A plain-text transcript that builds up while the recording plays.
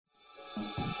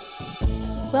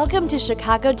Welcome to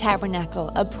Chicago Tabernacle,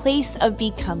 a place of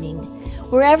becoming.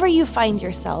 Wherever you find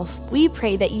yourself, we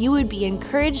pray that you would be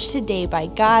encouraged today by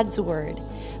God's Word.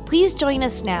 Please join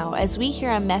us now as we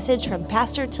hear a message from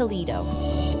Pastor Toledo.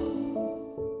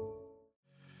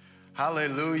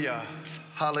 Hallelujah.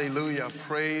 Hallelujah.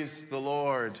 Praise the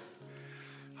Lord.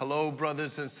 Hello,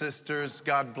 brothers and sisters.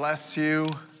 God bless you.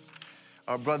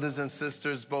 Our brothers and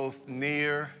sisters, both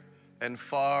near and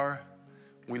far,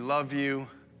 we love you.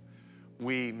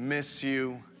 We miss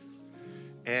you.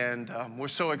 And we're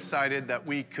so excited that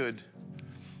we could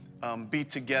be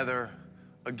together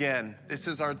again. This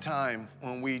is our time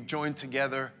when we join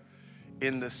together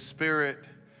in the Spirit.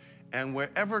 And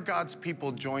wherever God's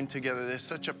people join together, there's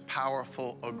such a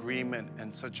powerful agreement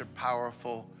and such a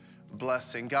powerful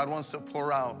blessing. God wants to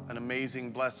pour out an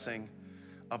amazing blessing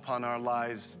upon our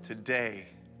lives today.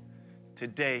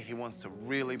 Today, He wants to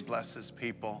really bless His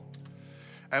people.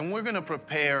 And we're going to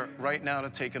prepare right now to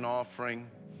take an offering.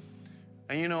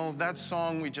 And you know, that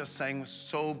song we just sang was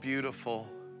so beautiful.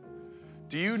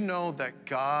 Do you know that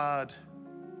God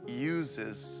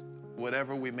uses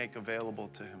whatever we make available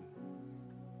to Him?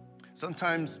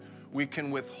 Sometimes we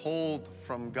can withhold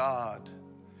from God.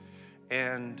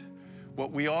 And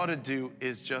what we ought to do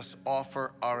is just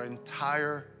offer our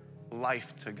entire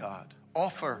life to God.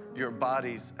 Offer your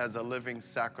bodies as a living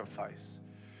sacrifice.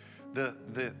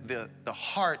 The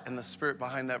heart and the spirit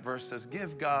behind that verse says,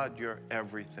 give God your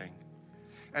everything.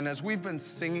 And as we've been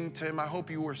singing to Him, I hope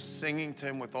you were singing to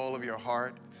Him with all of your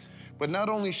heart. But not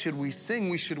only should we sing,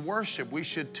 we should worship. We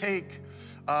should take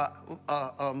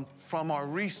from our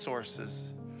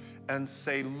resources and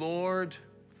say, Lord,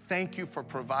 thank you for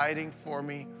providing for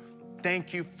me.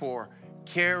 Thank you for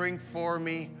caring for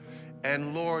me.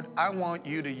 And Lord, I want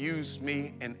you to use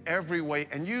me in every way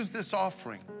and use this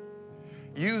offering.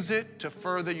 Use it to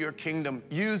further your kingdom.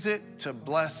 Use it to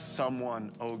bless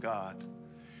someone, oh God.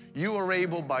 You are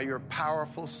able by your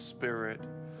powerful Spirit.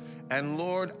 And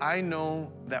Lord, I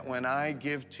know that when I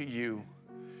give to you,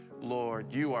 Lord,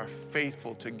 you are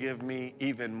faithful to give me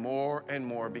even more and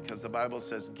more, because the Bible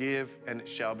says, give and it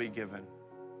shall be given.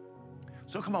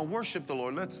 So come on, worship the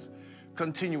Lord. Let's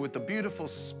continue with the beautiful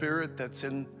Spirit that's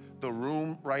in the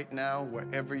room right now,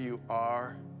 wherever you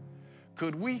are.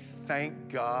 Could we thank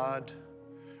God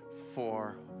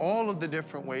for all of the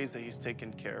different ways that He's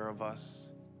taken care of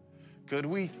us? Could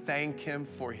we thank Him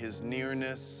for His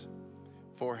nearness,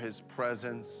 for His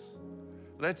presence?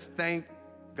 Let's thank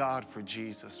God for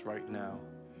Jesus right now.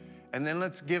 And then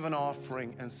let's give an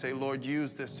offering and say, Lord,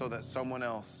 use this so that someone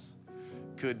else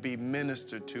could be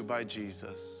ministered to by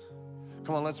Jesus.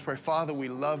 Come on, let's pray. Father, we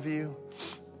love you.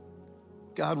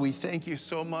 God, we thank you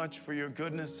so much for your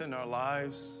goodness in our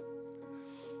lives.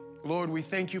 Lord, we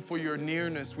thank you for your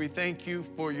nearness. We thank you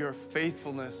for your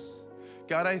faithfulness.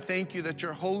 God, I thank you that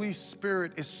your Holy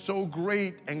Spirit is so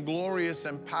great and glorious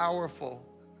and powerful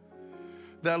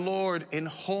that, Lord, in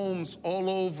homes all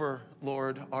over,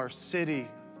 Lord, our city,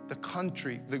 the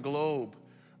country, the globe,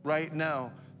 right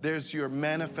now, there's your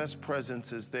manifest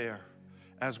presence is there.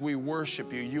 As we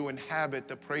worship you, you inhabit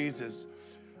the praises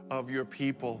of your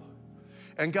people.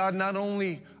 And God, not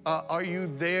only are you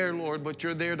there, Lord, but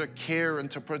you're there to care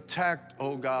and to protect,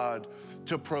 oh God,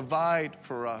 to provide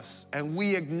for us. And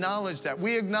we acknowledge that.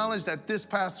 We acknowledge that this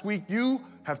past week you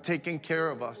have taken care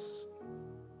of us.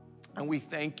 And we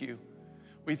thank you.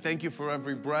 We thank you for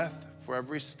every breath, for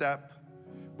every step.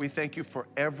 We thank you for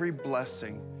every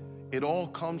blessing. It all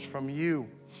comes from you.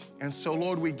 And so,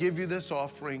 Lord, we give you this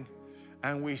offering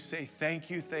and we say,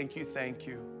 thank you, thank you, thank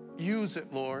you. Use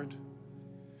it, Lord.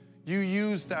 You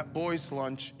use that boy's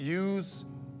lunch. Use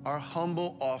our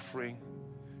humble offering.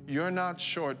 You're not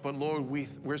short, but Lord,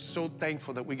 we're so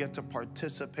thankful that we get to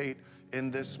participate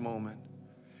in this moment.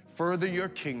 Further your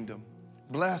kingdom.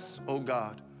 Bless, oh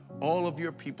God, all of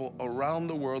your people around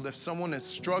the world. If someone is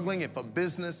struggling, if a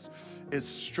business is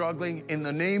struggling, in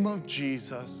the name of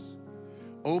Jesus,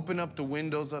 open up the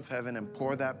windows of heaven and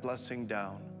pour that blessing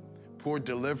down. Pour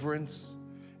deliverance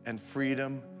and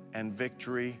freedom and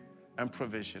victory and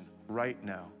provision right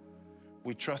now.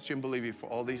 We trust you and believe you for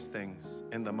all these things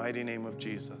in the mighty name of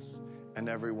Jesus. And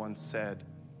everyone said,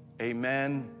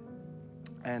 amen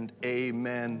and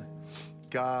amen.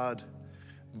 God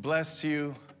bless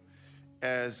you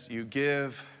as you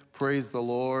give. Praise the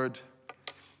Lord.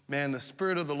 Man, the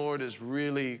Spirit of the Lord is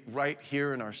really right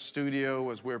here in our studio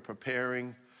as we're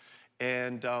preparing.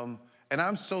 And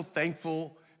I'm so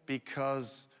thankful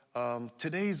because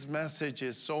today's message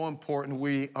is so important.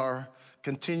 We are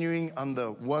continuing on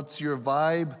the What's Your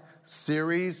Vibe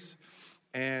series.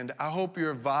 And I hope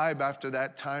your vibe after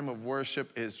that time of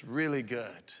worship is really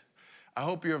good. I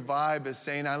hope your vibe is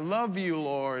saying, I love you,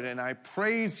 Lord, and I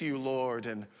praise you, Lord.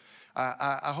 And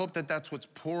I hope that that's what's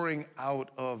pouring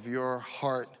out of your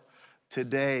heart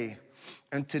today.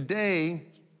 And today,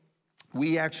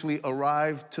 we actually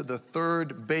arrived to the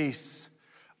third base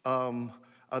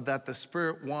that the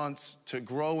Spirit wants to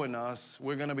grow in us.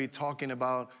 We're going to be talking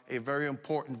about a very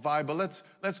important vibe. But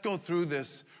let's go through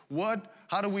this.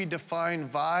 How do we define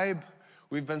vibe?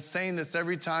 We've been saying this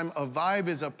every time. A vibe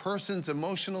is a person's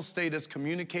emotional state as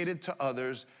communicated to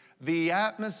others, the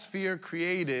atmosphere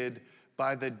created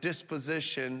by the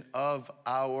disposition of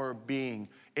our being.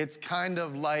 It's kind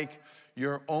of like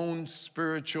your own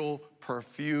spiritual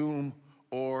perfume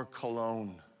or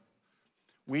cologne.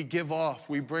 We give off,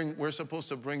 we're supposed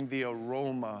to bring the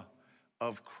aroma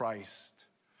of Christ.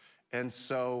 And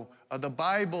so the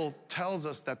Bible tells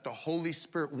us that the Holy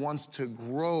Spirit wants to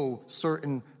grow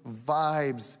certain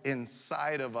vibes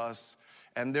inside of us.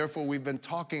 And therefore, we've been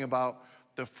talking about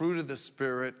the fruit of the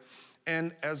Spirit.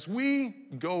 And as we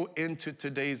go into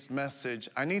today's message,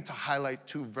 I need to highlight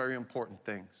two very important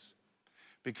things.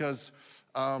 Because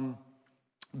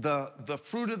the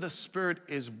fruit of the Spirit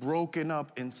is broken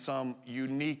up in some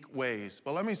unique ways.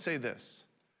 But let me say this.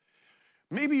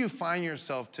 Maybe you find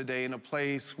yourself today in a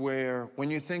place where when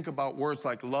you think about words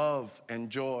like love and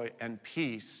joy and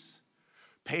peace,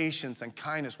 patience and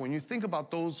kindness, when you think about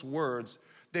those words,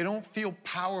 they don't feel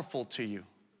powerful to you.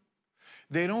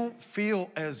 They don't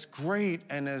feel as great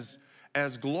and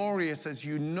as glorious as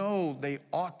you know they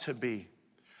ought to be.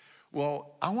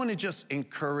 Well, I want to just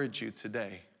encourage you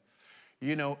today.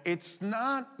 You know, it's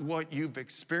not what you've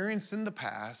experienced in the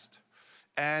past,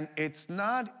 and it's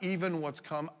not even what's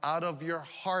come out of your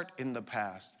heart in the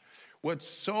past. What's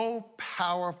so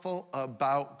powerful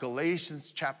about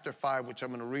Galatians chapter 5, which I'm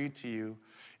going to read to you,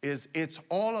 is it's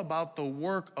all about the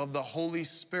work of the Holy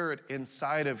Spirit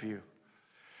inside of you.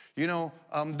 You know,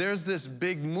 there's this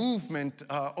big movement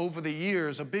over the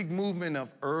years, a big movement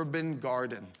of urban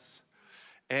gardens.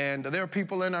 And there are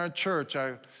people in our church,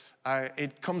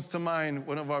 it comes to mind,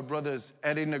 one of our brothers,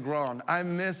 Eddie Negron. I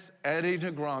miss Eddie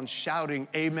Negron shouting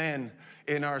amen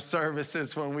in our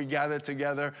services when we gather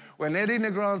together. When Eddie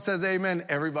Negron says amen,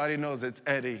 everybody knows it's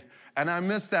Eddie. And I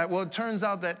miss that. Well, it turns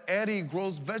out that Eddie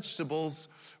grows vegetables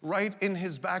right in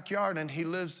his backyard, and he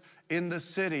lives in the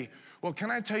city. Well, can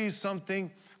I tell you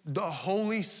something? The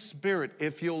Holy Spirit,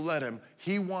 if you'll let him,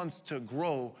 he wants to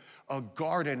grow a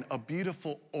garden, a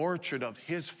beautiful orchard of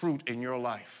his fruit in your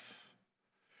life.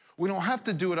 We don't have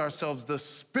to do it ourselves. The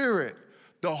Spirit,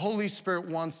 the Holy Spirit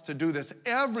wants to do this.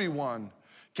 Everyone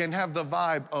can have the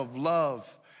vibe of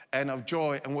love and of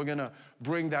joy, and we're going to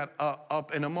bring that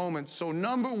up in a moment. So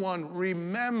number one,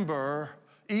 remember,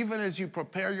 even as you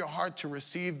prepare your heart to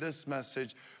receive this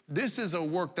message, this is a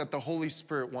work that the Holy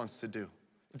Spirit wants to do.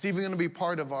 It's even going to be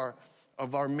part of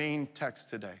our main text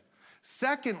today.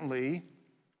 Secondly,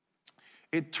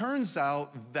 it turns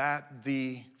out that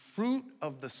the fruit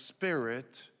of the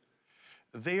Spirit,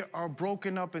 they are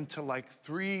broken up into like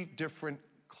 3 different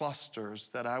clusters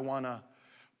that I want to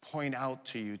point out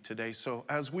to you today. So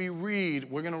as we read,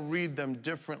 we're going to read them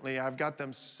differently. I've got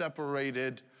them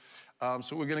separated.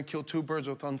 So we're going to kill 2 birds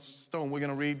with one stone. We're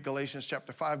going to read Galatians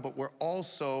chapter 5, but we're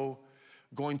also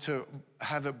going to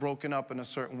have it broken up in a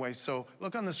certain way. So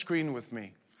look on the screen with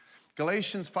me.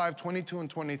 Galatians 5:22 and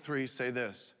 23 say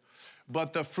this.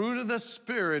 But the fruit of the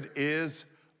Spirit is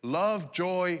love,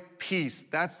 joy, peace.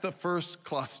 That's the first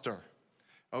cluster,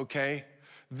 okay?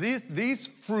 These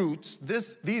fruits,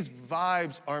 these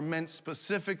vibes are meant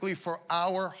specifically for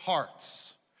our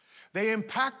hearts. They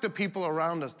impact the people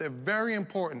around us. They're very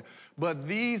important, but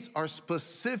these are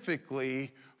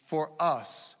specifically for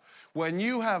us. When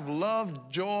you have love,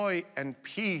 joy, and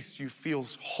peace, you feel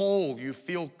whole, you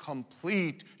feel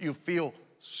complete, you feel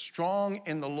strong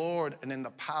in the Lord and in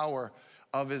the power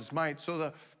of his might.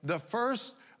 So the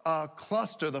first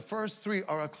cluster, the first 3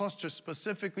 are a cluster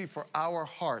specifically for our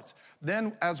hearts.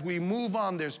 Then as we move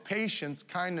on, there's patience,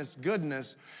 kindness,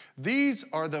 goodness. These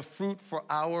are the fruit for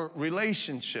our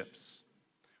relationships.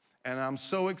 And I'm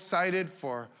so excited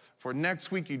for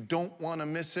next week. You don't want to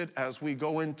miss it as we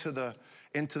go into the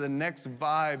next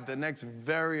vibe, the next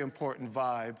very important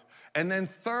vibe. And then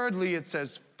thirdly, it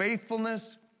says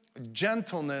faithfulness,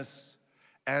 gentleness,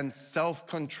 and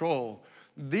self-control.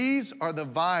 These are the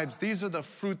vibes, these are the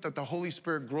fruit that the Holy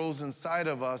Spirit grows inside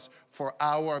of us for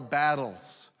our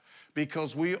battles.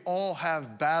 Because we all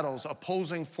have battles,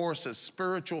 opposing forces,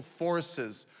 spiritual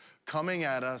forces coming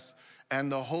at us, and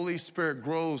the Holy Spirit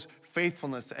grows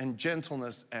faithfulness and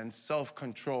gentleness and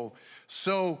self-control.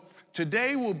 So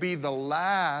today will be the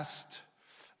last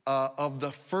of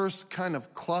the first kind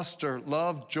of cluster,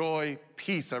 love, joy,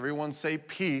 peace. Everyone say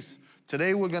peace.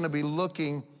 Today we're going to be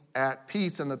looking at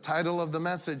peace, and the title of the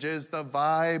message is The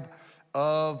Vibe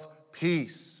of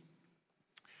Peace.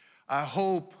 I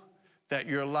hope that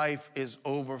your life is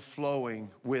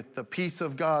overflowing with the peace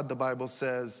of God, the Bible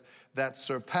says, that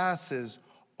surpasses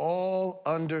all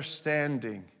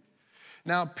understanding.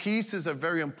 Now, peace is a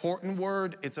very important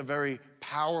word. It's a very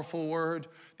powerful word.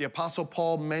 The Apostle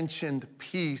Paul mentioned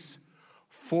peace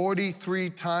 43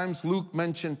 times. Luke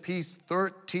mentioned peace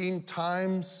 13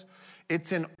 times.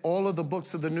 It's in all of the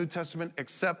books of the New Testament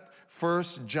except 1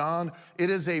 John. It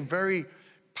is a very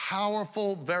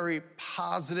powerful, very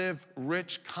positive,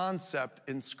 rich concept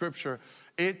in Scripture.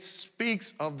 It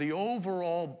speaks of the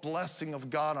overall blessing of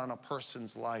God on a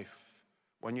person's life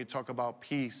when you talk about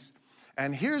peace.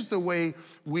 And here's the way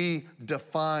we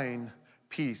define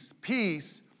peace.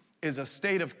 Peace is a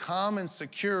state of calm and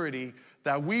security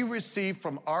that we receive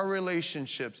from our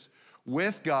relationships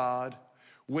with God,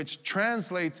 which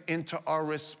translates into our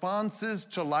responses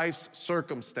to life's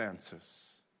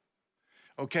circumstances.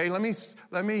 Okay, let me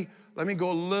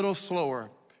go a little slower.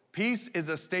 Peace is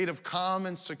a state of calm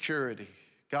and security.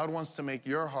 God wants to make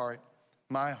your heart,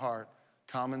 my heart,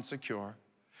 calm and secure,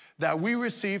 that we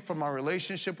receive from our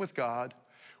relationship with God,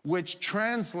 which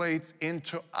translates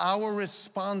into our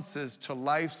responses to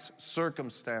life's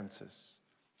circumstances.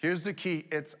 Here's the key.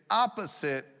 Its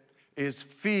opposite is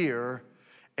fear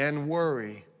and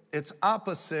worry. Its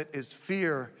opposite is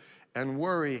fear and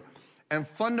worry. And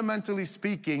fundamentally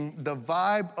speaking, the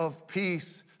vibe of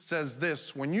peace says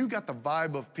this. When you got the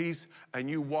vibe of peace and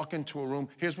you walk into a room,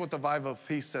 here's what the vibe of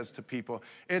peace says to people.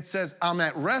 It says, I'm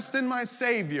at rest in my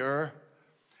Savior,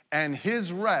 and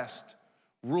his rest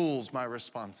rules my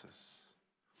responses.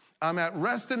 I'm at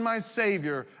rest in my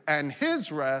Savior, and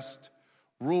his rest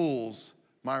rules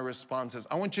my responses.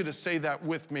 I want you to say that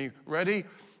with me. Ready?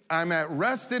 I'm at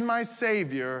rest in my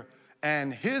Savior,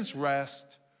 and his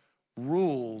rest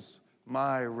rules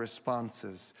my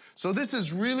responses. So this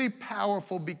is really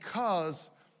powerful because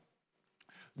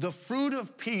the fruit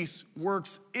of peace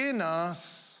works in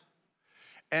us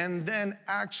and then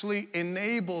actually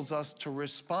enables us to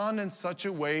respond in such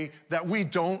a way that we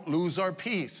don't lose our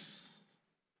peace.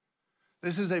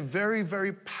 This is a very,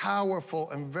 very powerful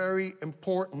and very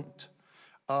important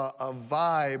a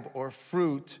vibe or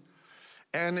fruit,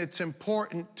 and it's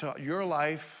important to your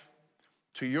life,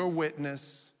 to your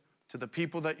witness, to the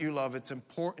people that you love. It's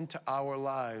important to our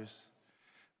lives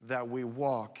that we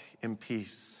walk in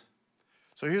peace.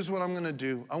 So here's what I'm going to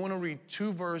do. I want to read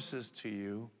two verses to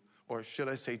you, or should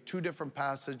I say two different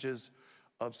passages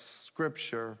of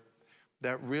Scripture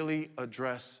that really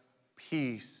address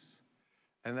peace,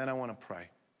 and then I want to pray.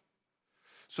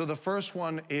 So the first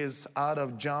one is out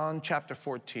of John chapter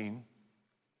 14.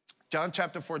 John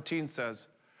chapter 14 says,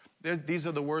 these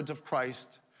are the words of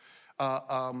Christ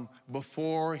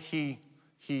before he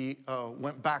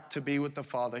went back to be with the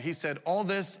Father. He said, all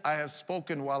this I have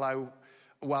spoken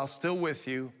while still with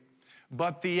you,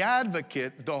 but the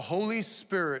advocate, the Holy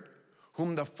Spirit,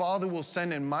 whom the Father will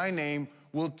send in my name,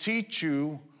 will teach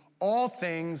you all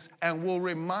things and will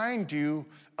remind you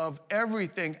of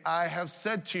everything I have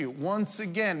said to you. Once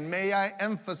again, may I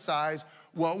emphasize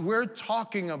what we're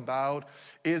talking about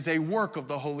is a work of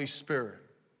the Holy Spirit.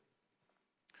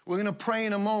 We're going to pray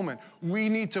in a moment. We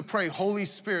need to pray, Holy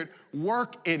Spirit,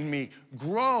 work in me,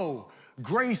 grow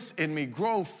grace in me,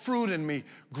 grow fruit in me,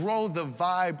 grow the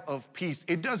vibe of peace.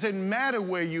 It doesn't matter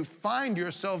where you find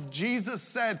yourself. Jesus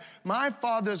said, my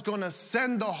Father's going to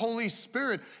send the Holy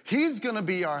Spirit. He's going to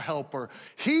be our helper.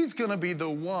 He's going to be the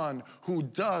one who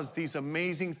does these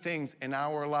amazing things in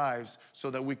our lives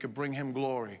so that we could bring him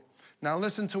glory. Now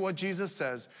listen to what Jesus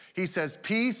says. He says,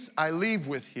 peace I leave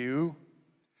with you,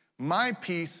 my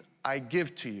peace I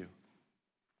give to you.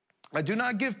 I do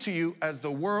not give to you as the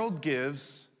world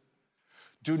gives.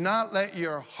 Do not let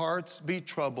your hearts be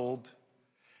troubled,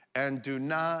 and do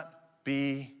not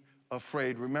be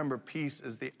afraid. Remember, peace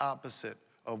is the opposite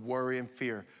of worry and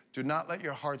fear. Do not let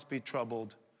your hearts be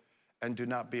troubled, and do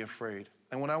not be afraid.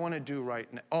 And what I want to do right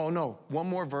now, one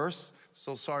more verse.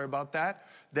 So sorry about that.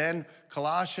 Then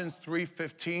Colossians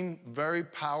 3:15, very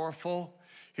powerful.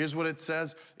 Here's what it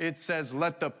says. It says,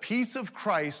 let the peace of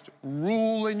Christ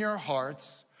rule in your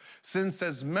hearts, since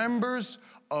as members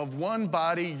of one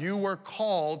body you were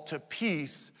called to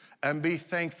peace and be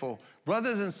thankful.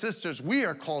 Brothers and sisters, we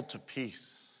are called to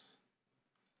peace.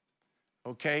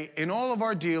 Okay? In all of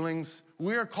our dealings,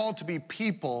 we are called to be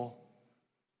people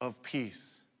of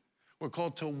peace. We're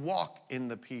called to walk in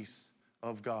the peace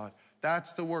of God.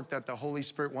 That's the work that the Holy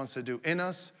Spirit wants to do in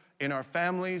us, in our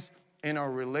families, in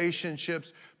our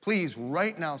relationships. Please,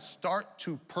 right now, start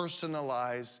to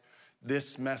personalize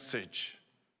this message.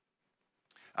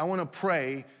 I want to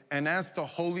pray and ask the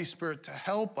Holy Spirit to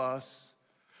help us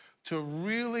to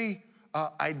really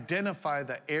identify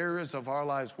the areas of our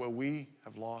lives where we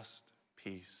have lost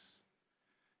peace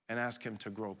and ask Him to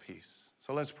grow peace.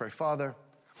 So let's pray. Father,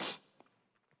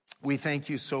 we thank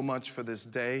you so much for this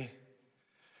day.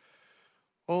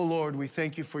 Oh Lord, we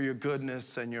thank you for your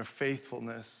goodness and your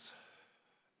faithfulness.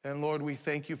 And Lord, we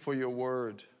thank you for your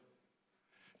word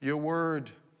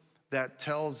that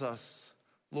tells us,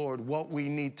 Lord, what we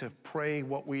need to pray,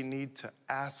 what we need to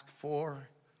ask for,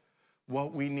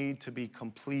 what we need to be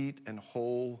complete and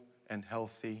whole and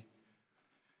healthy.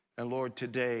 And Lord,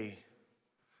 today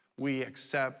we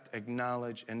accept,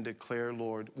 acknowledge, and declare,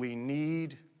 Lord, we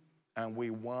need and we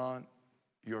want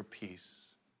your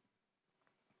peace.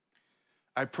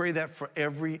 I pray that for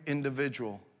every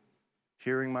individual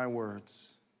hearing my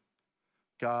words,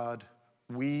 God,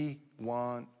 we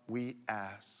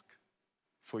ask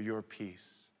for your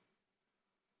peace.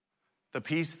 The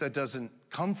peace that doesn't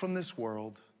come from this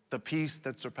world, the peace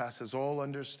that surpasses all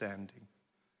understanding.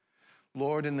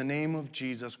 Lord, in the name of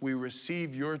Jesus, we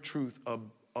receive your truth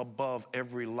above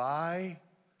every lie,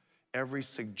 every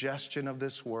suggestion of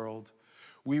this world.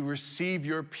 We receive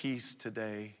your peace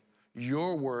today,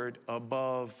 your word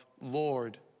above,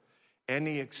 Lord,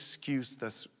 any excuse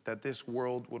that this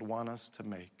world would want us to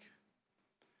make.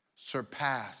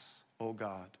 Surpass, oh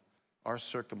God, our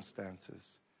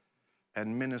circumstances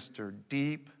and minister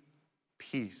deep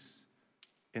peace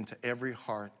into every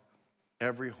heart,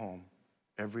 every home,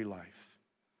 every life.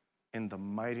 In the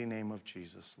mighty name of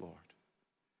Jesus, Lord.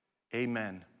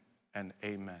 Amen and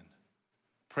amen.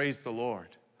 Praise the Lord.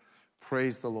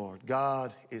 Praise the Lord.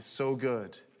 God is so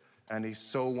good and he's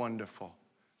so wonderful.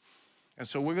 And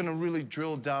so we're going to really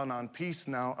drill down on peace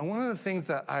now. And one of the things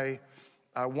that I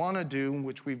want to do,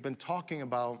 which we've been talking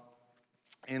about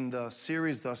in the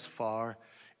series thus far,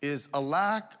 is a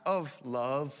lack of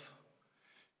love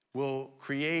will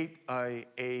create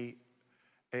a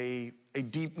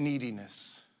deep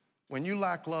neediness. When you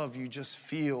lack love, you just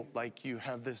feel like you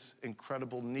have this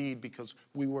incredible need because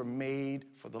we were made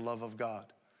for the love of God.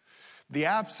 The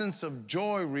absence of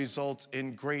joy results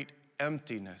in great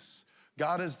emptiness.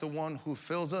 God is the one who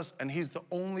fills us, and he's the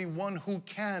only one who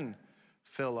can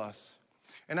fill us.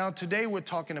 And now today we're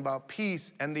talking about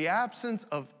peace, and the absence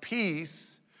of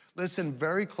peace, listen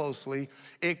very closely,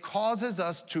 it causes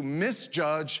us to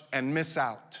misjudge and miss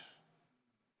out.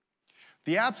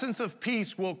 The absence of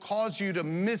peace will cause you to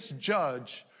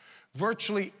misjudge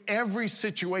virtually every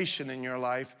situation in your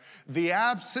life. The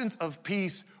absence of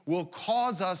peace will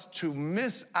cause us to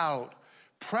miss out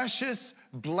precious,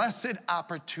 blessed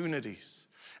opportunities.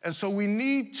 And so we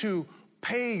need to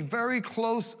pay very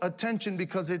close attention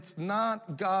because it's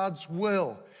not God's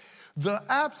will. The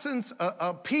absence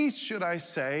of peace, should I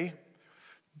say,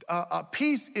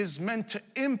 peace is meant to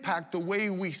impact the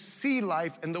way we see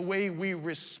life and the way we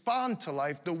respond to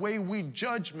life, the way we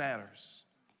judge matters.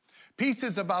 Peace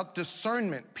is about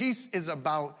discernment. Peace is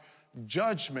about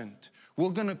judgment. We're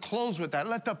going to close with that.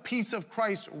 Let the peace of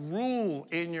Christ rule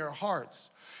in your hearts.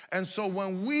 And so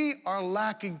when we are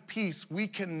lacking peace, we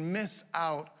can miss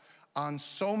out on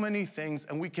so many things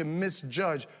and we can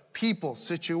misjudge people,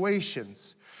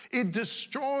 situations. It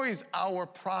destroys our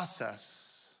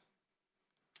process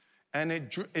and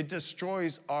it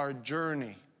destroys our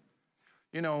journey.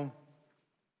 You know,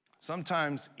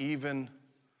 sometimes even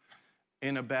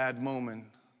in a bad moment,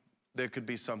 there could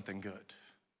be something good.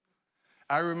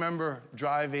 I remember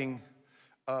driving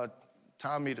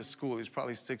Tommy to school. He was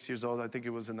probably 6 years old. I think he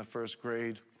was in the first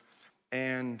grade.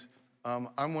 And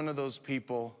I'm one of those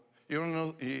people, you don't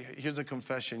know, here's a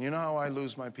confession. You know how I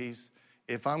lose my peace?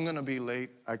 If I'm going to be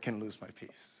late, I can lose my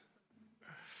peace.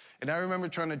 And I remember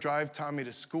trying to drive Tommy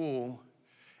to school,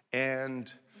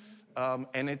 and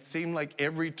it seemed like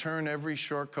every turn, every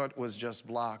shortcut was just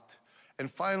blocked. And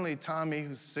finally, Tommy,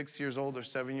 who's 6 years old or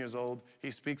 7 years old,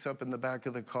 he speaks up in the back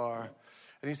of the car,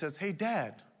 and he says, "Hey,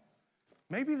 Dad,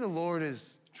 maybe the Lord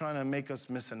is trying to make us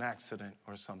miss an accident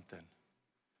or something."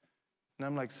 And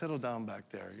I'm like, settle down back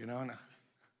there, you know?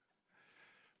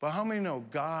 But how many know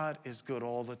God is good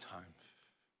all the time?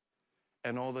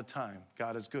 And all the time,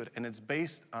 God is good. And it's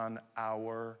based on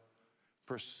our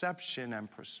perception and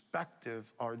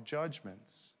perspective, our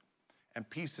judgments. And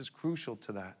peace is crucial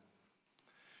to that.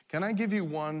 Can I give you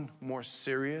one more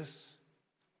serious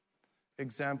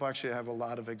example? Actually, I have a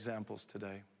lot of examples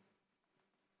today.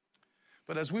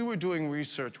 But as we were doing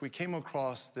research, we came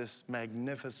across this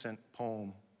magnificent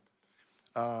poem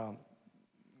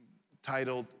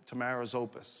titled Tamara's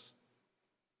Opus.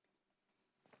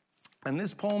 And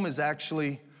this poem is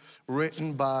actually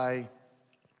written by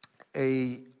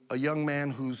a young man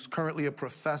who's currently a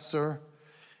professor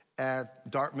at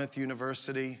Dartmouth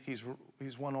University.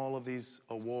 He's won all of these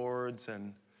awards,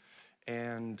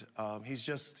 and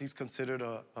he's considered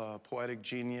a poetic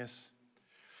genius.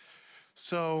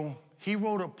 So he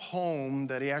wrote a poem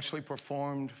that he actually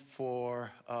performed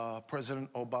for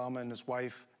President Obama and his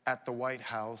wife at the White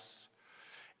House.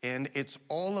 And it's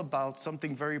all about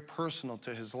something very personal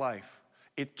to his life.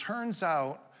 It turns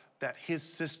out that his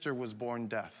sister was born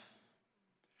deaf.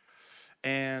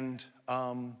 And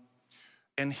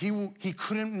he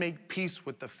couldn't make peace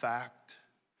with the fact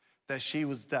that she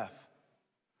was deaf.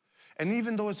 And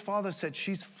even though his father said,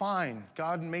 she's fine,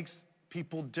 God makes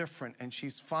people different and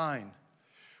she's fine.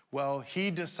 Well,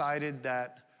 he decided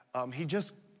that he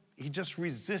just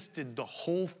resisted the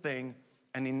whole thing,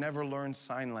 and he never learned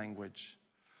sign language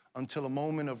until a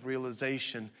moment of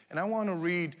realization. And I want to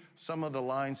read some of the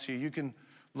lines here. You can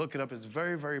look it up. It's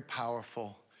very, very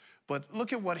powerful. But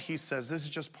look at what he says. This is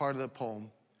just part of the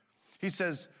poem. He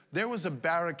says, there was a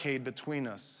barricade between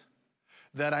us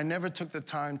that I never took the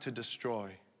time to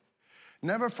destroy.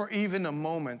 Never for even a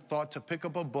moment thought to pick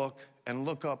up a book and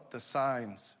look up the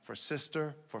signs for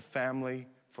sister, for family,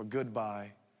 for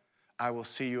goodbye. I will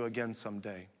see you again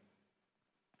someday.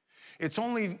 It's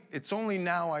only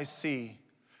now I see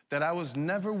that I was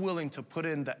never willing to put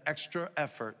in the extra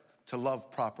effort to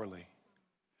love properly.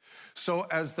 So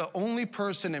as the only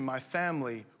person in my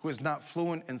family who is not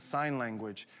fluent in sign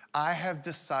language, I have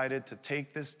decided to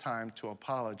take this time to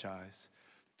apologize.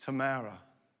 Tamara,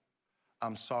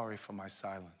 I'm sorry for my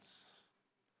silence.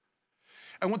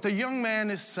 And what the young man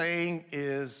is saying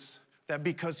is that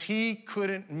because he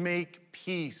couldn't make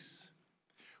peace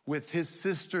with his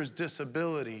sister's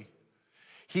disability,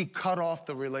 he cut off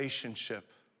the relationship.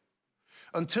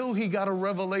 Until he got a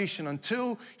revelation,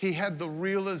 until he had the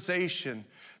realization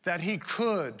that he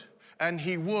could and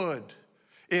he would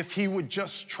if he would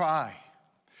just try.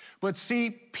 But see,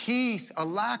 peace, a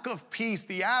lack of peace,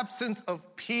 the absence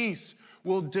of peace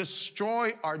will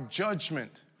destroy our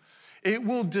judgment. It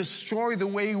will destroy the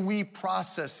way we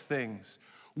process things.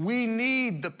 We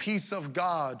need the peace of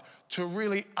God to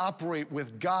really operate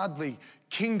with godly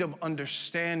kingdom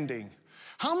understanding.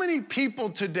 How many people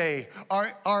today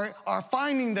are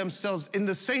finding themselves in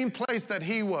the same place that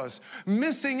he was,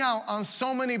 missing out on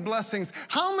so many blessings?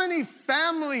 How many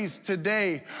families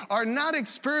today are not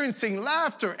experiencing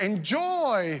laughter and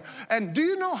joy? And do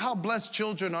you know how blessed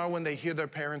children are when they hear their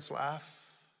parents laugh?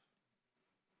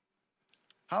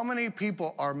 How many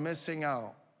people are missing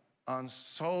out on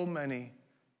so many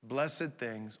blessed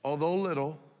things, although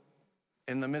little,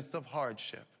 in the midst of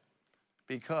hardship,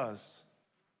 because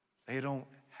they don't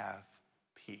have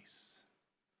peace?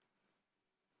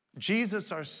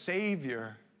 Jesus, our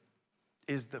Savior,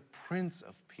 is the Prince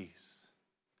of Peace.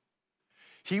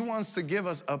 He wants to give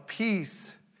us a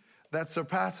peace that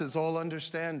surpasses all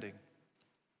understanding.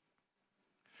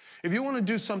 If you want to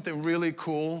do something really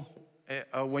cool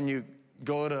when you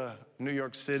go to New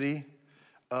York City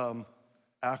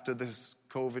after this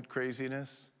COVID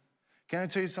craziness, can I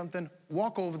tell you something?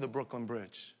 Walk over the Brooklyn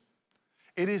Bridge.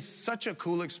 It is such a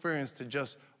cool experience to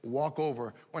just walk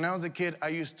over. When I was a kid, I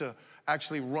used to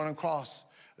actually run across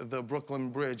the Brooklyn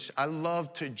Bridge. I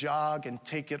love to jog and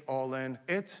take it all in.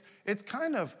 It's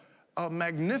kind of a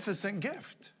magnificent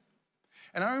gift.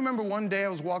 And I remember one day I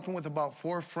was walking with about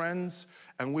 4 friends,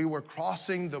 and we were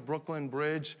crossing the Brooklyn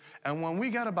Bridge. And when we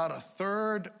got about a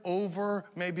third over,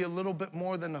 maybe a little bit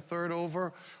more than a third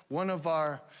over, one of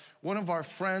our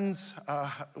friends,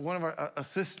 a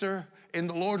sister in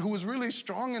the Lord who was really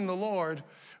strong in the Lord,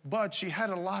 but she had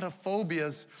a lot of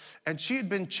phobias, and she had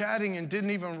been chatting and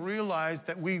didn't even realize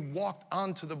that we walked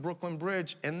onto the Brooklyn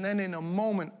Bridge. And then in a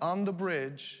moment on the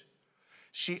bridge,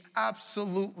 she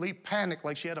absolutely panicked,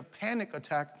 like she had a panic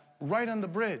attack right on the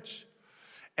bridge.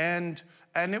 And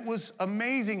it was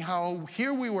amazing how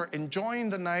here we were enjoying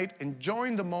the night,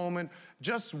 enjoying the moment,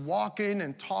 just walking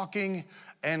and talking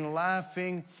and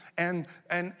laughing. And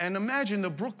imagine the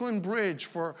Brooklyn Bridge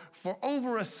for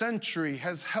over a century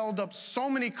has held up so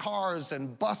many cars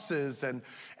and buses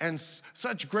and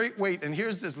such great weight. And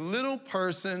here's this little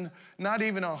person, not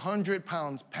even 100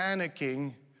 pounds,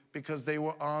 panicking because they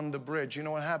were on the bridge. You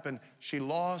know what happened? She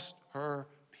lost her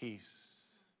peace.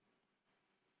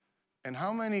 And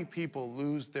how many people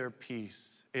lose their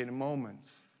peace in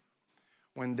moments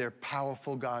when their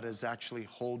powerful God is actually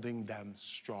holding them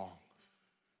strong?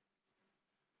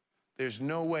 There's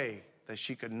no way that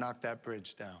she could knock that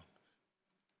bridge down.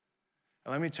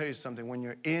 And let me tell you something. When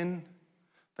you're in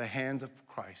the hands of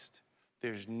Christ,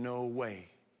 there's no way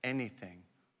anything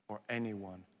or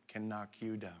anyone can knock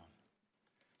you down.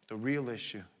 The real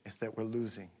issue is that we're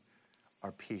losing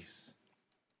our peace.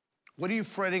 What are you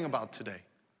fretting about today?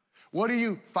 What are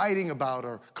you fighting about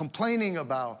or complaining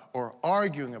about or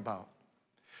arguing about?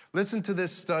 Listen to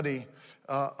this study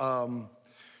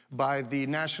by the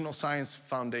National Science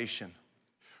Foundation.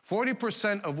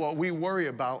 40% of what we worry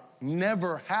about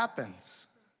never happens.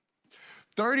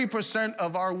 30%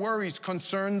 of our worries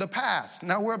concern the past.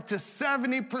 Now we're up to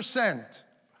 70%.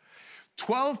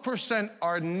 12%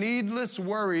 are needless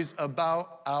worries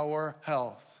about our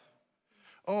health.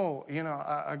 Oh,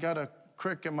 I got a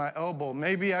crick in my elbow.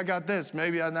 Maybe I got this.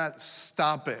 Maybe I'm not.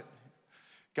 Stop it.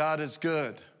 God is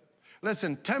good.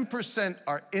 Listen, 10%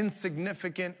 are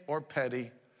insignificant or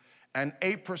petty, and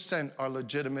 8% are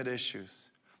legitimate issues.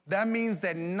 That means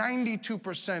that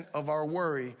 92% of our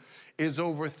worry is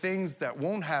over things that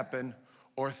won't happen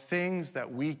or things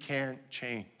that we can't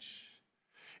change.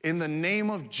 In the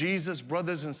name of Jesus,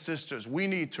 brothers and sisters, we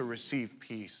need to receive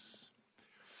peace.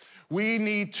 We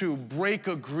need to break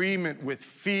agreement with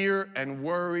fear and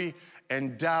worry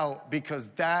and doubt, because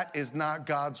that is not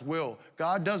God's will.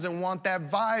 God doesn't want that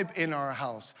vibe in our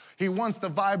house. He wants the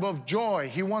vibe of joy.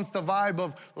 He wants the vibe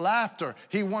of laughter.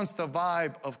 He wants the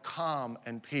vibe of calm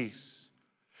and peace.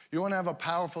 You want to have a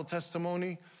powerful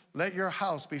testimony? Let your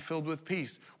house be filled with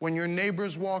peace. When your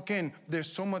neighbors walk in,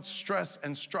 there's so much stress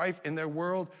and strife in their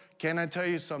world. Can I tell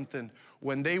you something?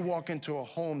 When they walk into a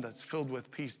home that's filled with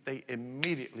peace, they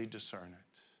immediately discern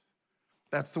it.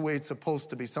 That's the way it's supposed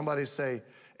to be. Somebody say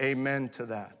amen to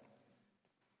that.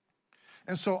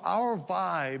 And so our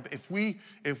vibe,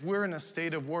 if we're in a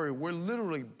state of worry, we're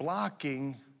literally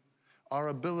blocking our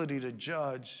ability to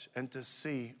judge and to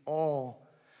see all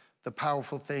the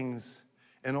powerful things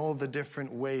and all the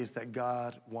different ways that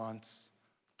God wants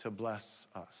to bless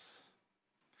us.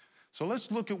 So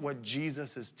let's look at what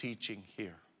Jesus is teaching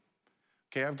here.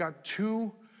 Okay, I've got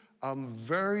two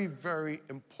very, very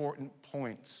important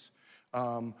points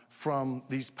from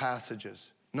these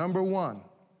passages. Number one,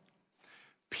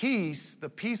 peace, the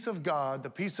peace of God, the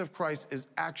peace of Christ is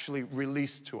actually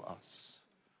released to us.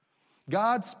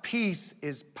 God's peace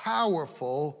is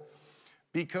powerful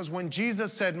because when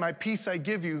Jesus said, "My peace I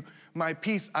give you, my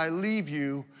peace I leave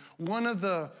you," one of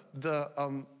the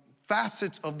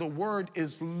facets of the word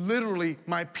is literally,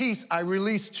 "My peace I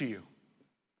release to you."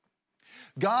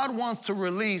 God wants to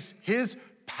release his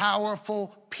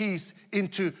powerful peace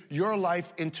into your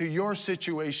life, into your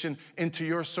situation, into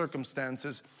your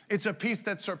circumstances. It's a peace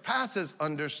that surpasses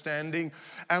understanding.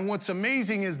 And what's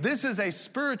amazing is this is a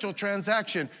spiritual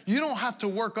transaction. You don't have to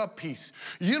work up peace.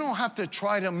 You don't have to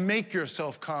try to make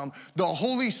yourself calm. The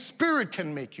Holy Spirit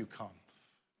can make you calm.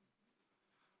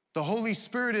 The Holy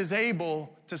Spirit is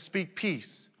able to speak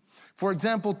peace. For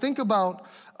example, think about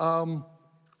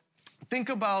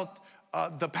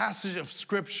the passage of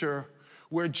Scripture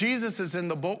where Jesus is in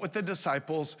the boat with the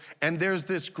disciples and there's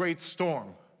this great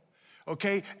storm.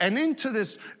 Okay, and into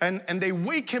this, and they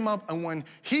wake him up, and when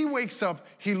he wakes up,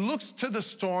 he looks to the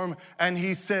storm and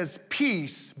he says,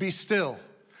 "Peace, be still."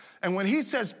 And when he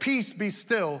says, "Peace, be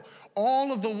still,"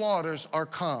 all of the waters are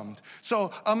calmed.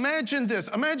 So imagine this.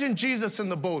 Imagine Jesus in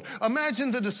the boat.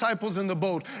 Imagine the disciples in the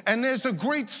boat. And there's a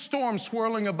great storm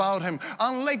swirling about him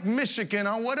on Lake Michigan,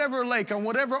 on whatever lake, on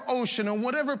whatever ocean, on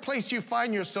whatever place you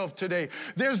find yourself today.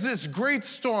 There's this great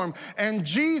storm. And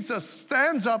Jesus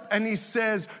stands up and he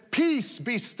says, "Peace,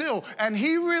 be still." And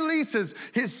he releases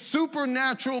his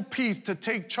supernatural peace to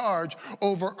take charge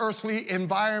over earthly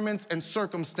environments and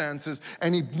circumstances.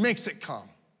 And he makes it calm.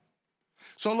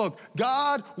 So look,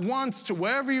 God wants to,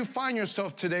 wherever you find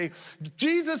yourself today,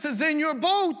 Jesus is in your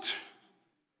boat.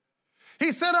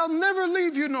 He said, "I'll never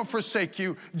leave you nor forsake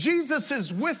you." Jesus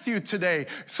is with you today.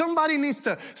 Somebody needs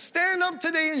to stand up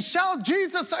today and shout,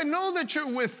 "Jesus, I know that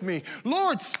you're with me."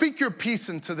 Lord, speak your peace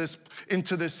into this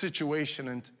situation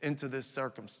and into this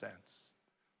circumstance.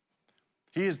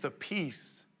 He is the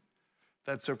peace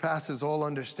that surpasses all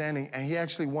understanding, and he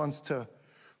actually wants to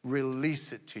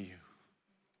release it to you.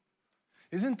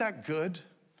 Isn't that good?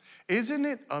 Isn't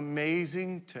it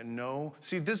amazing to know?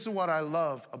 See, this is what I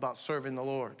love about serving the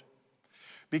Lord.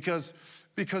 Because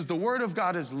the Word of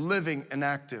God is living and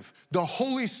active. The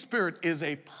Holy Spirit is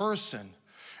a person.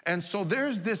 And so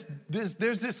there's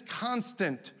this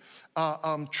constant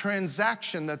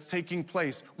transaction that's taking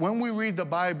place when we read the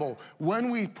Bible, when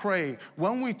we pray,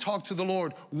 when we talk to the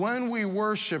Lord, when we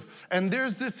worship. And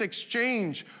there's this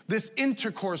exchange, this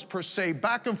intercourse per se,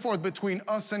 back and forth between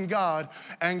us and God.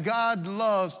 And God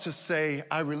loves to say,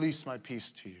 "I release my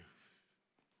peace to you."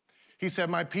 He said,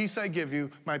 "My peace I give you,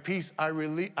 my peace I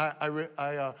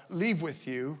leave with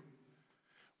you."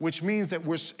 which means that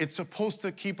it's supposed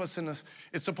to keep us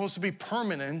it's supposed to be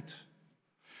permanent.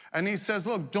 And he says,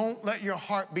 look, don't let your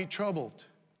heart be troubled.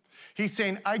 He's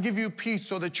saying, I give you peace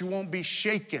so that you won't be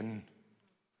shaken.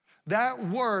 That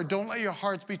word, don't let your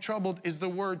hearts be troubled, is the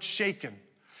word shaken.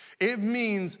 It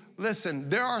means, listen,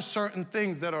 there are certain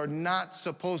things that are not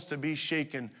supposed to be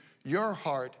shaken. Your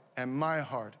heart and my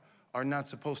heart are not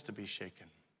supposed to be shaken.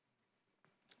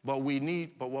 But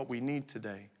what we need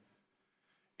today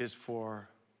is for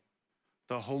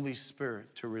the Holy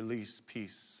Spirit to release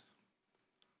peace.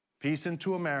 Peace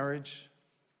into a marriage,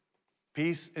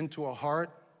 peace into a heart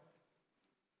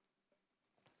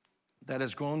that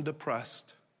has grown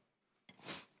depressed,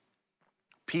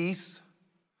 peace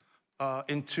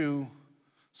into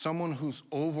someone who's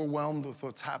overwhelmed with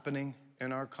what's happening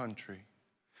in our country.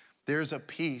 There's a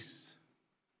peace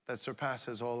that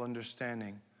surpasses all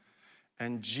understanding,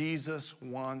 and Jesus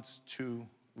wants to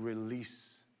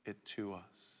release it to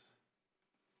us.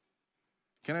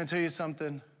 Can I tell you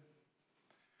something?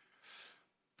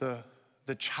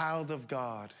 The child of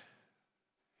God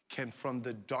can, from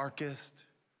the darkest,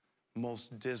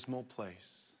 most dismal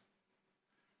place,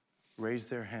 raise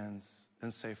their hands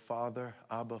and say, Father,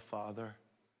 Abba, Father,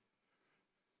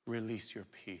 release your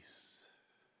peace.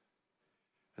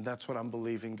 And that's what I'm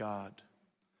believing God.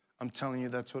 I'm telling you,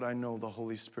 that's what I know the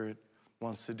Holy Spirit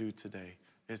wants to do today,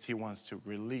 is he wants to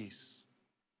release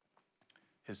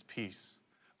his peace,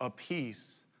 a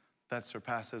peace that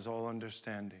surpasses all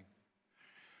understanding.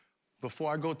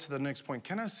 Before I go to the next point,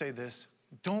 can I say this?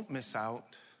 Don't miss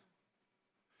out.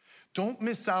 Don't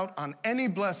miss out on any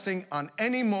blessing, on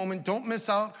any moment. Don't miss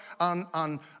out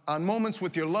on moments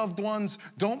with your loved ones.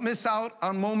 Don't miss out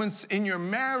on moments in your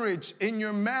marriage. In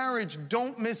your marriage,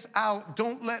 don't miss out.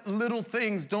 Don't let little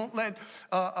things, don't let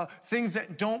things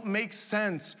that don't make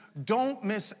sense. Don't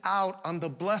miss out on the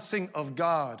blessing of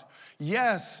God.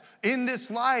 Yes, in this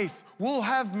life, we'll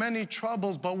have many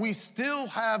troubles, but we still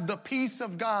have the peace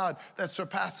of God that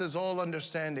surpasses all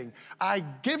understanding. I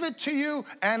give it to you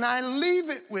and I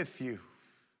leave it with you.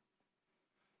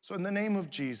 So in the name of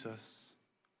Jesus,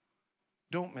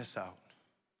 don't miss out.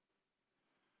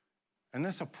 And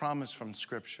that's a promise from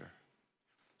Scripture.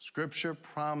 Scripture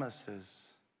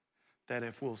promises that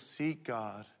if we'll seek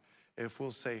God, if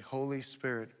we'll say, Holy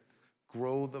Spirit,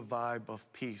 grow the vibe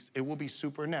of peace, it will be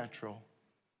supernatural.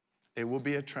 It will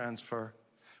be a transfer.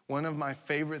 One of my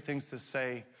favorite things to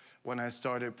say when I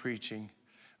started preaching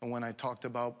and when I talked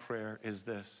about prayer is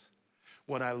this.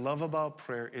 What I love about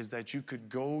prayer is that you could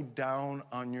go down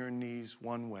on your knees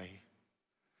one way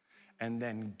and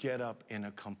then get up in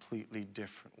a completely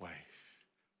different way.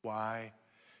 Why?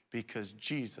 Because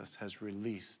Jesus has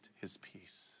released his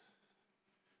peace.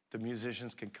 The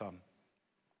musicians can come.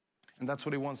 And that's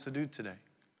what he wants to do today.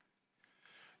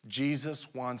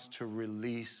 Jesus wants to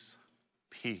release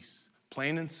peace.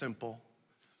 Plain and simple,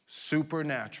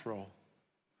 supernatural,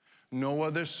 no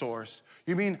other source.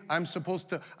 You mean I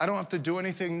don't have to do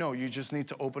anything? No, you just need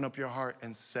to open up your heart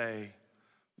and say,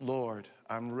 Lord,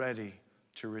 I'm ready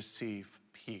to receive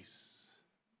peace.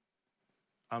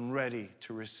 I'm ready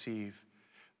to receive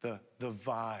the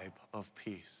vibe of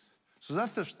peace. So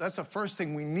that's the first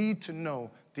thing we need to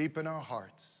know deep in our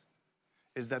hearts,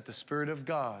 is that the Spirit of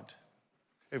God,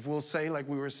 if we'll say like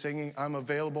we were singing, I'm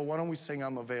available, why don't we sing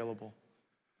I'm available?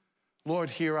 Lord,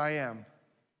 here I am.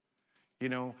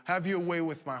 Have your way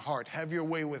with my heart. Have your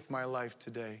way with my life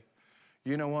today.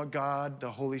 You know what, God,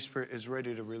 the Holy Spirit is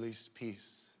ready to release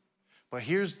peace. But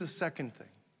here's the second thing.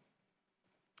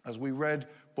 As we read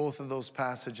both of those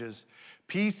passages,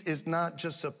 peace is not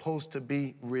just supposed to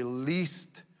be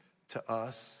released to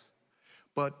us,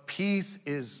 but peace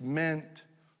is meant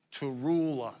to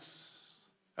rule us.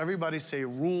 Everybody say,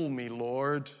 rule me,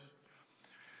 Lord.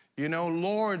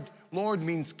 Lord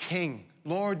means king.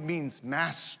 Lord means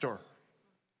master.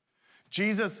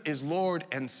 Jesus is Lord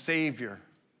and Savior.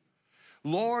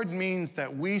 Lord means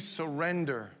that we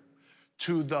surrender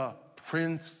to the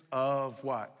Prince of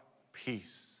what?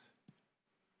 Peace.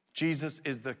 Jesus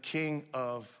is the King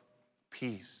of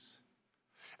peace.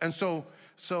 And so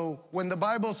when the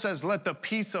Bible says, let the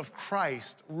peace of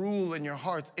Christ rule in your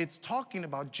hearts, it's talking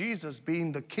about Jesus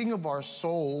being the King of our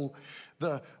soul,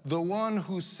 the one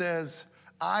who says,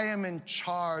 I am in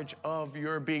charge of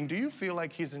your being. Do you feel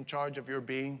like he's in charge of your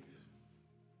being?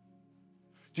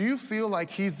 Do you feel like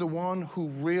he's the one who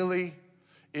really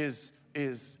is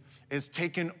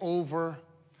taking over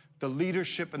the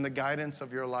leadership and the guidance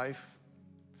of your life?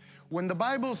 When the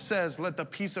Bible says, let the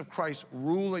peace of Christ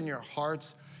rule in your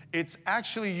hearts, it's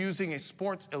actually using a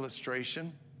sports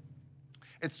illustration.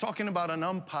 It's talking about an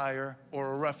umpire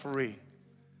or a referee.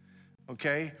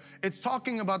 okay? It's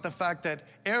talking about the fact that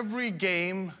every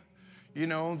game, the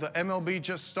MLB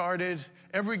just started,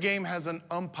 every game has an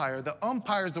umpire. The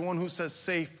umpire is the one who says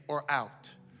safe or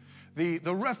out.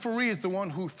 The referee is the one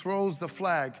who throws the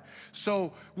flag.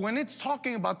 So when it's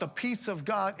talking about the peace of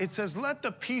God, it says, let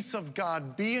the peace of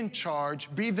God be in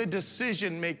charge, be the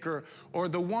decision maker, or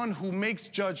the one who makes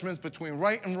judgments between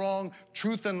right and wrong,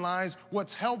 truth and lies,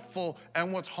 what's helpful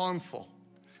and what's harmful.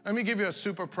 Let me give you a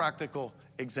super practical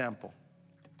example.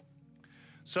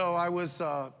 So I was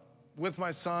with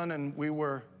my son, and we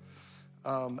were,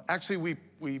 actually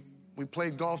we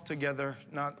played golf together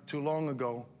not too long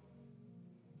ago.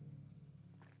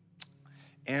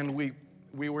 And we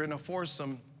were in a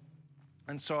foursome,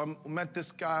 and so I met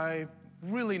this guy,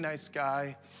 really nice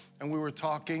guy, and we were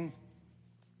talking.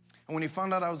 And when he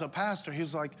found out I was a pastor, he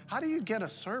was like, how do you get a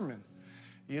sermon?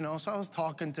 So I was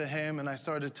talking to him, and I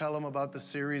started to tell him about the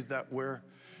series that we're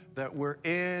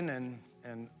in,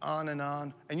 and on and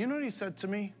on. And you know what he said to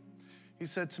me? He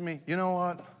said to me, you know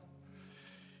what?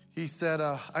 He said,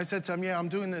 I said to him, yeah, I'm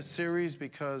doing this series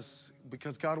because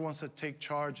God wants to take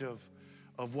charge of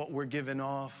what we're giving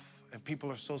off, and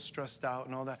people are so stressed out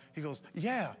and all that. He goes,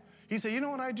 yeah. He said, you know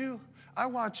what I do? I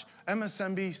watch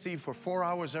MSNBC for 4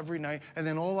 hours every night, and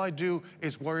then all I do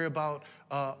is worry about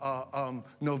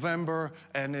November,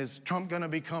 and is Trump gonna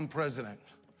become president?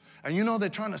 And they're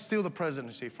trying to steal the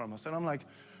presidency from us. And I'm like,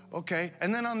 okay.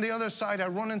 And then on the other side, I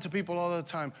run into people all the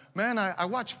time. Man, I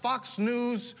watch Fox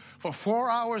News for 4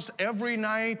 hours every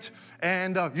night.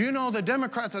 And the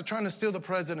Democrats are trying to steal the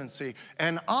presidency.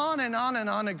 And on and on and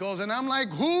on it goes. And I'm like,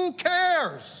 who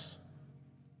cares?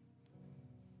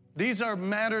 These are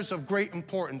matters of great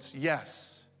importance,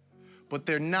 yes. But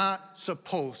they're not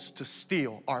supposed to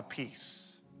steal our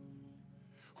peace.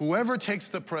 Whoever takes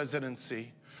the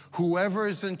presidency, whoever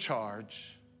is in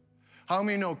charge, how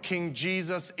many know King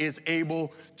Jesus is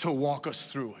able to walk us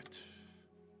through it?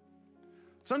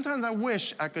 Sometimes I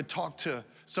wish I could talk to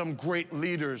some great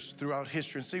leaders throughout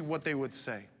history and see what they would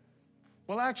say.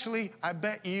 Well, actually, I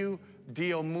bet you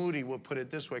D.L. Moody will put it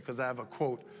this way, because I have a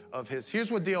quote of his. Here's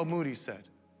what D.L. Moody said.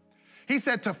 He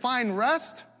said, to find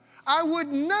rest, I would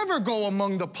never go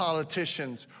among the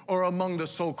politicians or among the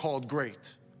so-called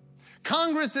great.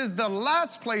 Congress is the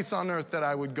last place on earth that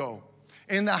I would go.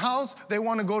 In the House, they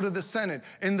want to go to the Senate.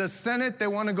 In the Senate, they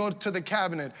want to go to the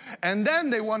cabinet. And then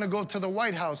they want to go to the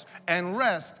White House. And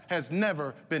rest has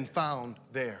never been found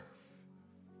there.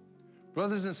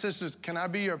 Brothers and sisters, can I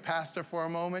be your pastor for a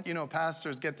moment?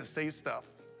 Pastors get to say stuff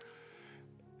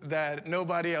that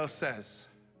nobody else says.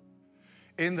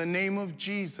 In the name of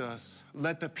Jesus,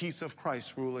 let the peace of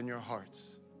Christ rule in your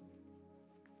hearts.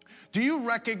 Do you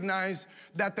recognize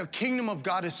that the kingdom of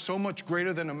God is so much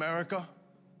greater than America?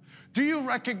 Do you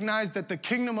recognize that the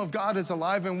kingdom of God is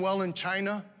alive and well in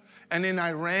China and in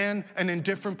Iran and in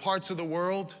different parts of the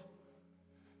world?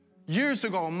 Years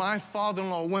ago, my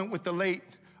father-in-law went with the late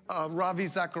Ravi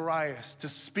Zacharias to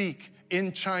speak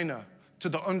in China to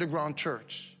the underground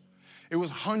church. It was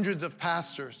hundreds of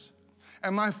pastors.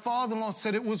 And my father-in-law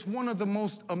said it was one of the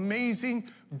most amazing,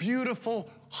 beautiful,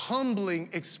 humbling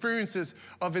experiences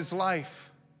of his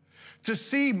life. To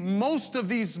see most of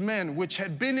these men, which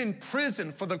had been in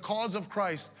prison for the cause of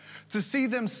Christ, to see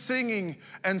them singing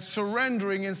and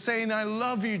surrendering and saying, I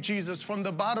love you, Jesus, from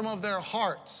the bottom of their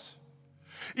hearts.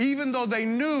 Even though they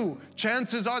knew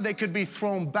chances are they could be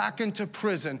thrown back into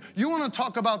prison. You want to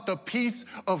talk about the peace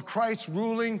of Christ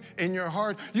ruling in your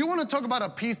heart? You want to talk about a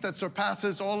peace that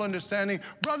surpasses all understanding?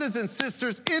 Brothers and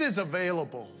sisters, it is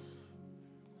available.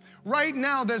 Right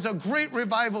now, there's a great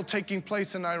revival taking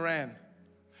place in Iran.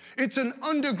 It's an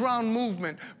underground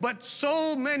movement, but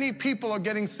so many people are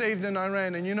getting saved in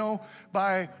Iran. And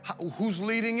by who's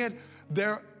leading it?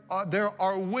 There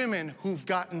are women who've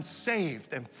gotten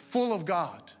saved and full of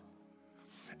God.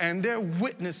 And they're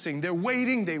witnessing, they're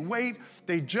waiting, they wait,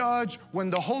 they judge. When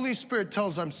the Holy Spirit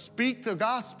tells them, speak the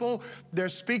gospel, they're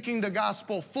speaking the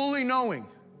gospel fully knowing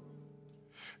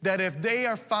that if they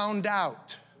are found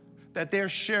out, that they're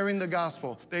sharing the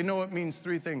gospel, they know it means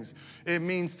three things. It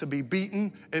means to be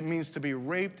beaten, it means to be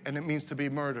raped, and it means to be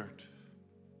murdered.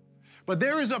 But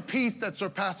there is a peace that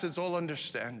surpasses all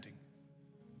understanding.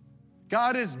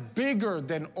 God is bigger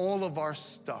than all of our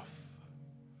stuff.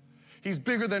 He's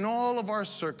bigger than all of our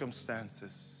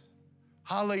circumstances.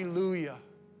 Hallelujah.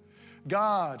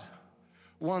 God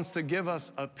wants to give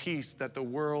us a peace that the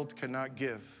world cannot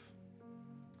give.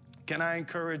 Can I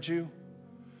encourage you?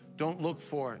 Don't look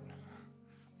for it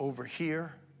over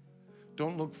here.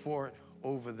 Don't look for it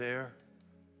over there.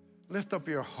 Lift up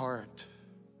your heart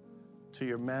to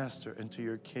your master and to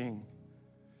your king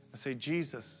and say,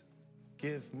 Jesus,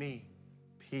 give me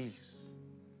peace.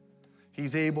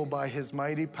 He's able by his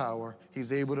mighty power,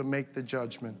 he's able to make the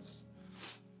judgments.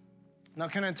 Now,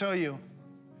 can I tell you,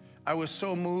 I was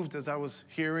so moved as I was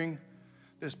hearing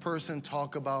this person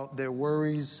talk about their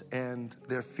worries and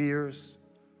their fears.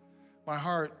 My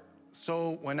heart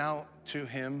so went out to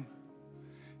him,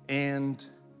 and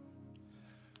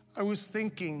I was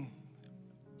thinking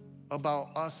about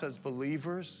us as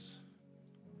believers.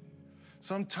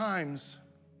 Sometimes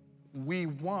we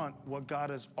want what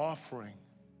God is offering,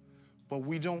 but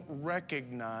we don't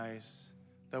recognize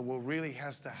that what really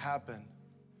has to happen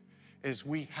is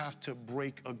we have to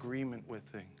break agreement with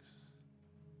things.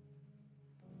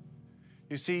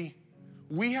 You see,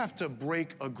 we have to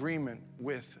break agreement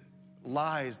with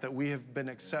lies that we have been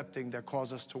accepting that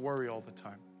cause us to worry all the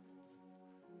time.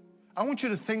 I want you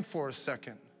to think for a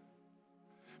second,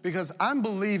 because I'm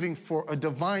believing for a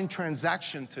divine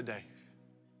transaction today,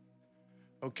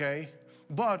 okay?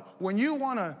 But when you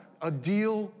want a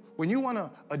deal, when you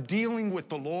want a dealing with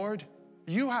the Lord,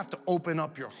 you have to open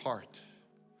up your heart.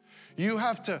 You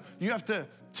have to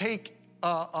take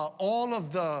all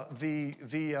of the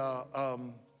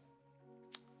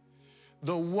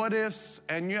what ifs,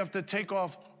 and you have to take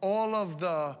off all of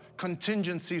the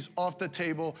contingencies off the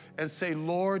table and say,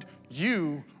 Lord,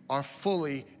 you are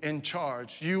fully in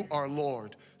charge. You are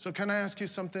Lord. So can I ask you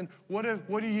something? What are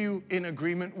you in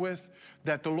agreement with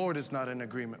that the Lord is not in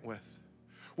agreement with?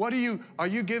 Are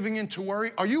you giving in to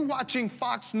worry? Are you watching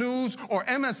Fox News or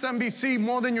MSNBC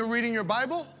more than you're reading your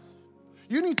Bible?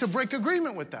 You need to break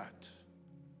agreement with that.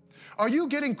 Are you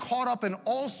getting caught up in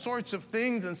all sorts of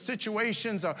things and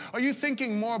situations? Are you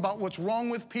thinking more about what's wrong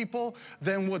with people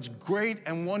than what's great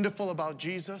and wonderful about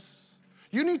Jesus?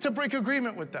 You need to break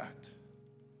agreement with that.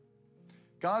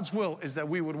 God's will is that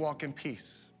we would walk in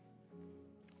peace,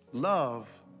 love,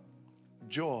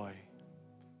 joy,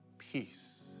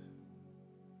 peace.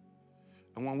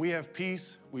 And when we have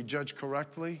peace, we judge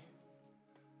correctly.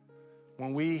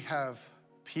 When we have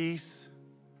peace,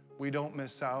 we don't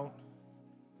miss out.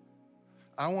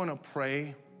 I want to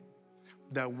pray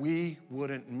that we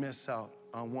wouldn't miss out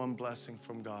on one blessing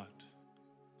from God.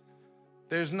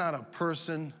 There's not a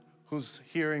person who's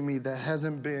hearing me that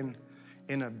hasn't been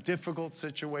in a difficult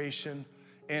situation,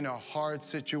 in a hard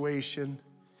situation.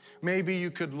 Maybe you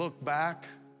could look back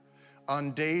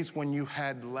on days when you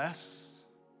had less,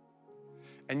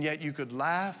 and yet you could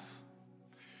laugh,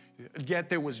 yet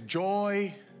there was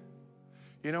joy.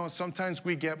 You know, sometimes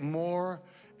we get more,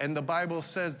 and the Bible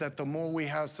says that the more we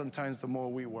have, sometimes the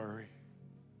more we worry.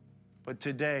 But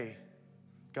today,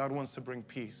 God wants to bring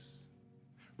peace.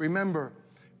 Remember,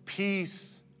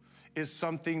 peace is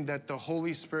something that the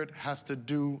Holy Spirit has to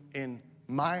do in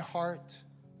my heart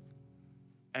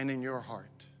and in your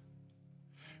heart.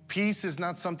 Peace is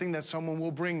not something that someone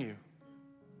will bring you.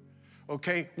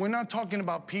 Okay? We're not talking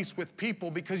about peace with people,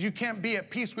 because you can't be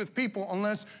at peace with people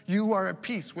unless you are at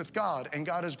peace with God, and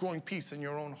God is growing peace in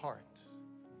your own heart.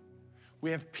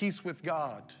 We have peace with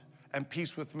God and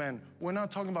peace with men. We're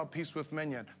not talking about peace with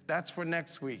men yet. That's for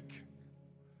next week.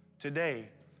 Today,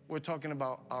 we're talking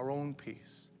about our own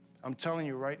peace. I'm telling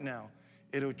you right now,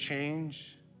 it'll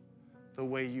change the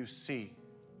way you see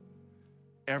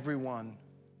everyone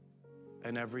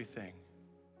and everything.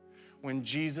 When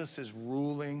Jesus is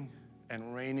ruling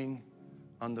and reigning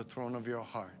on the throne of your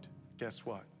heart, guess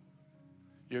what?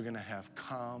 You're going to have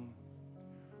calm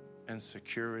and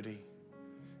security,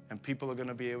 and people are going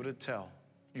to be able to tell.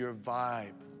 Your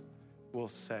vibe will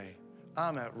say,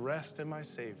 I'm at rest in my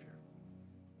Savior,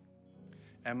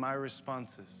 and my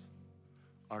responses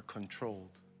are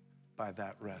controlled by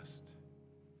that rest.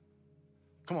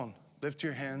 Come on, lift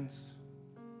your hands.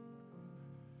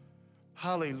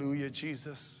 Hallelujah,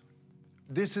 Jesus.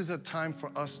 This is a time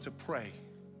for us to pray.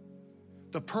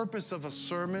 The purpose of a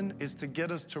sermon is to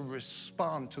get us to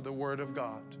respond to the Word of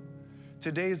God.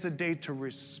 Today is a day to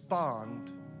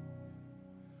respond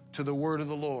to the Word of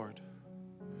the Lord.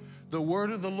 The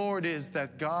Word of the Lord is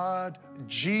that God,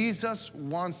 Jesus,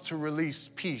 wants to release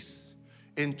peace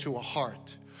into a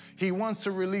heart. He wants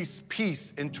to release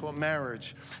peace into a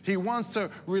marriage. He wants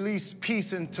to release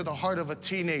peace into the heart of a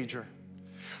teenager.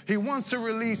 He wants to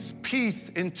release peace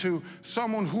into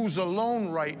someone who's alone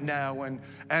right now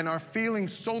and are feeling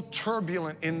so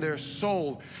turbulent in their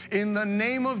soul. In the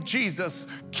name of Jesus,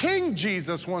 King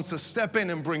Jesus wants to step in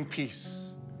and bring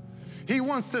peace. He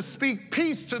wants to speak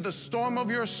peace to the storm of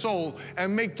your soul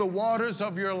and make the waters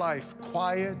of your life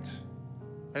quiet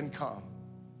and calm.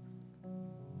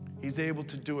 He's able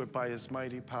to do it by His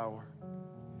mighty power.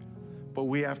 But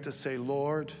we have to say,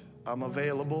 Lord, I'm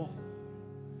available.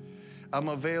 I'm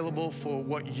available for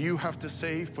what you have to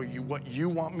say, for what you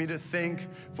want me to think,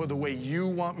 for the way you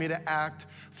want me to act.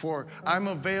 I'm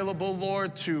available,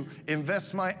 Lord, to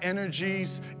invest my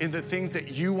energies in the things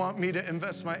that you want me to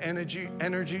invest my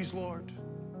energies, Lord.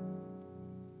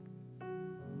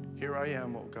 Here I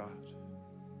am, oh God.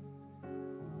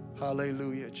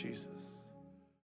 Hallelujah, Jesus.